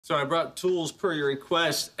So I brought tools per your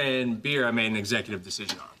request, and beer I made an executive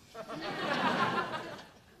decision on.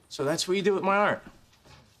 So that's what you do with my art.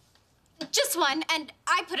 Just one, and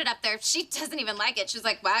I put it up there. She doesn't even like it. She's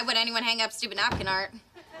like, why would anyone hang up stupid napkin art?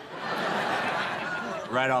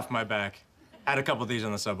 Right off my back. Had a couple of these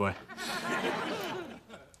on the subway.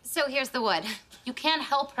 So here's the wood. You can't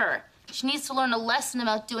help her. She needs to learn a lesson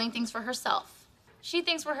about doing things for herself. She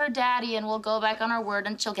thinks we're her daddy and we'll go back on our word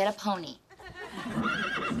and she'll get a pony.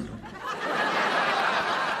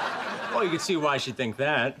 Well, you can see why she'd think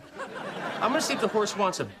that. I'm gonna see if the horse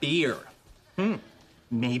wants a beer.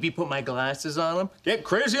 Maybe put my glasses on him. Get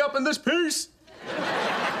crazy up in this piece.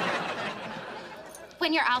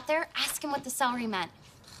 When you're out there, ask him what the celery meant.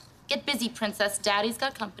 Get busy, princess. Daddy's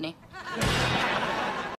got company.